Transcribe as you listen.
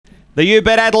The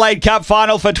UBet Adelaide Cup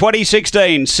final for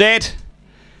 2016. Set.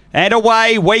 And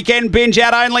away, Weekend Binge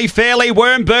out only fairly.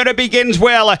 Worm Burner begins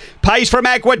well. Pace from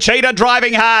Aqua Cheetah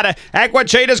driving hard. Aqua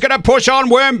Cheetah's going to push on.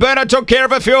 Worm Burner took care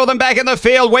of a few of them back in the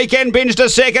field. Weekend Binge to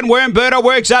second. Worm Burner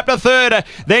works up to third.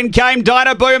 Then came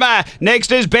Dinah Boomer. Next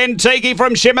is Ben Tiki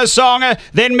from Shimmer Song.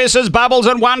 Then Mrs. Bubbles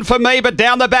and One For Me. But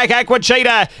down the back, Aqua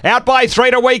Cheetah out by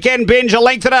 3 to Weekend Binge. A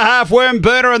length and a half, Worm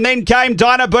Burner. And then came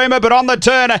Dinah Boomer. But on the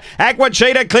turn, Aqua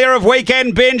Cheetah clear of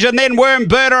Weekend Binge. And then Worm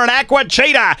Burner and Aqua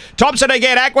Cheetah. Tops it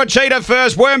again. Aqua Cheetah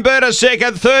first, Worm Burner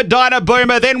second, third Dinah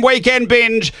Boomer, then Weekend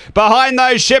Binge. Behind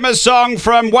those, Shimmer Song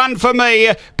from One For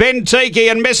Me, Ben Tiki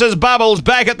and Mrs. Bubbles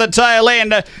back at the tail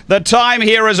end. The time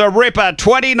here is a ripper,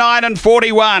 29 and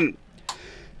 41.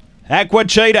 Aqua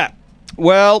Cheetah.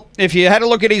 Well, if you had a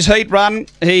look at his heat run,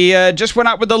 he just went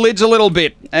up with the lids a little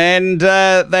bit, and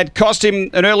that cost him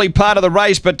an early part of the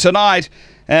race. But tonight,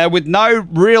 with no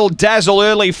real dazzle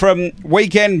early from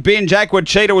Weekend Binge, Aqua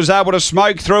Cheetah was able to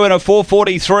smoke through in a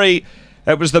 4:43.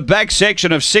 It was the back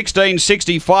section of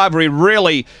 16:65 where he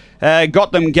really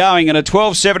got them going, and a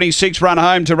 12:76 run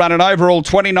home to run an overall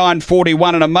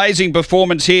 29:41. An amazing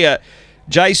performance here.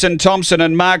 Jason Thompson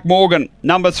and Mark Morgan.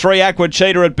 Number 3, Aqua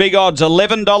Cheetah at big odds,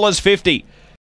 $11.50.